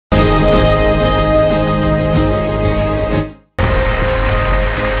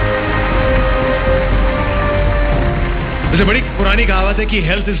वैसे बड़ी पुरानी कहावत है कि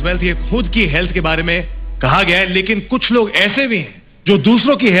हेल्थ इज वेल्थ, ये खुद की हेल्थ के बारे में कहा गया है, लेकिन कुछ लोग ऐसे भी हैं जो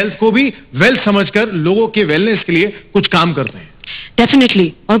दूसरों की हेल्थ को भी वेल्थ समझकर लोगों के वेलनेस के लिए कुछ काम करते हैं।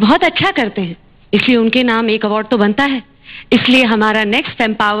 डेफिनेटली, और बहुत अच्छा करते हैं, इसलिए उनके नाम एक अवार्ड तो बनता है। इसलिए हमारा नेक्स्ट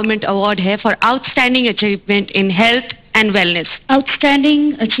एम्पावरमेंट अवार्ड है for outstanding achievement in health and wellness. Outstanding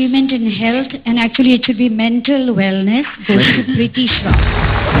achievement in health, and actually it should be mental wellness, goes to Priti Shroff.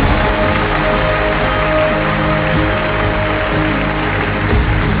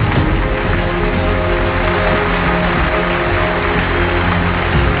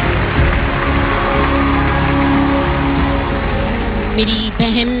 मेरी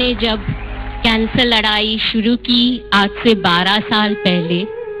बहन ने जब कैंसर लड़ाई शुरू की आज से 12 साल पहले,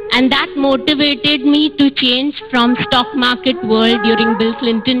 and that motivated me to change from stock market world during Bill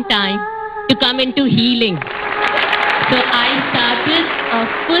Clinton time to come into healing. So I started a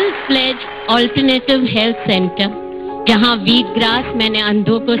full-fledged alternative health center जहाँ wheatgrass मैंने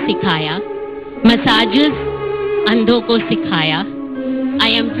अंधों को सिखाया, massages अंधों को सिखाया,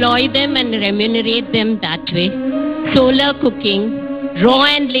 I employ them and remunerate them that way, solar cooking, raw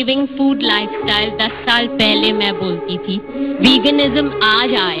and living food lifestyle 10 साल पहले मैं बोलती थी, veganism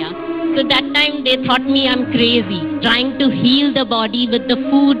आज आया, so that time they thought me I'm crazy, trying to heal the body with the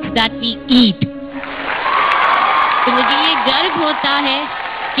foods that we eat. तो मुझे ये गर्व होता है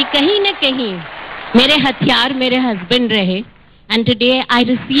कि कहीं न कहीं मेरे हथियार मेरे husband रहे, and today I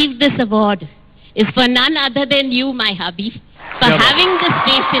received this award is for none other than you, my hubby, for having this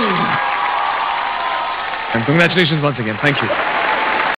faith in me. And congratulations once again. Thank you.